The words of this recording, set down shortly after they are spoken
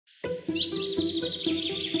Find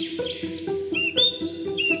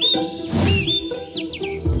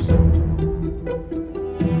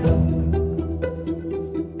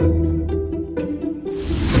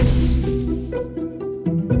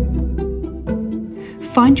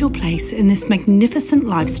your place in this magnificent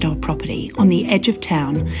lifestyle property on the edge of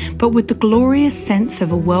town, but with the glorious sense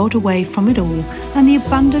of a world away from it all and the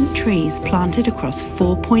abundant trees planted across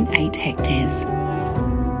 4.8 hectares.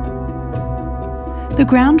 The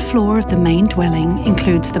ground floor of the main dwelling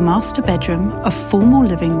includes the master bedroom, a formal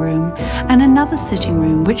living room, and another sitting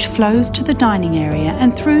room which flows to the dining area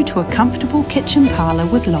and through to a comfortable kitchen parlour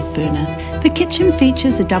with log burner. The kitchen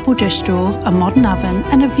features a double dish drawer, a modern oven,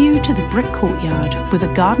 and a view to the brick courtyard with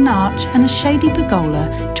a garden arch and a shady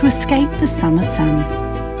pergola to escape the summer sun.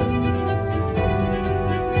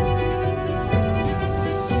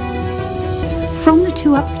 From the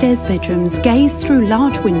two upstairs bedrooms, gaze through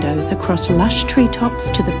large windows across lush treetops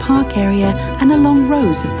to the park area and along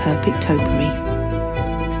rows of perfect topiary.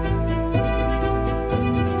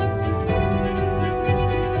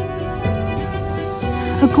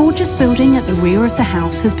 A gorgeous building at the rear of the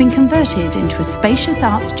house has been converted into a spacious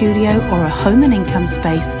art studio or a home and income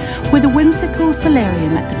space with a whimsical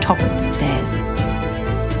solarium at the top of the stairs.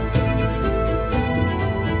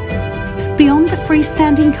 Beyond the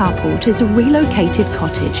freestanding carport is a relocated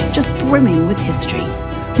cottage just brimming with history.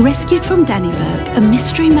 Rescued from Dannevirke, a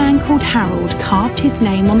mystery man called Harold carved his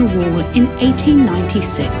name on the wall in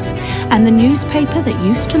 1896, and the newspaper that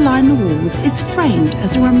used to line the walls is framed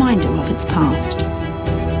as a reminder of its past.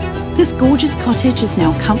 This gorgeous cottage is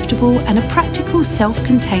now comfortable and a practical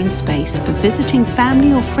self-contained space for visiting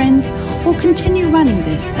family or friends, or continue running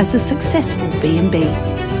this as a successful B&B.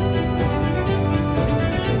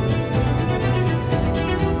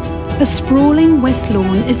 A sprawling west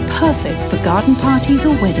lawn is perfect for garden parties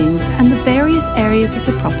or weddings, and the various areas of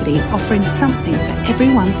the property offering something for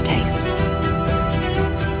everyone's taste.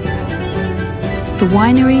 The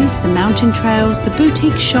wineries, the mountain trails, the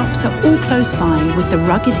boutique shops are all close by, with the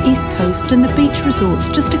rugged east coast and the beach resorts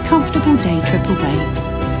just a comfortable day trip away.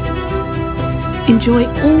 Enjoy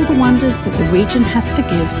all the wonders that the region has to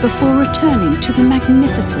give before returning to the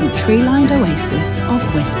magnificent tree-lined oasis of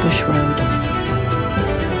Westbush Road.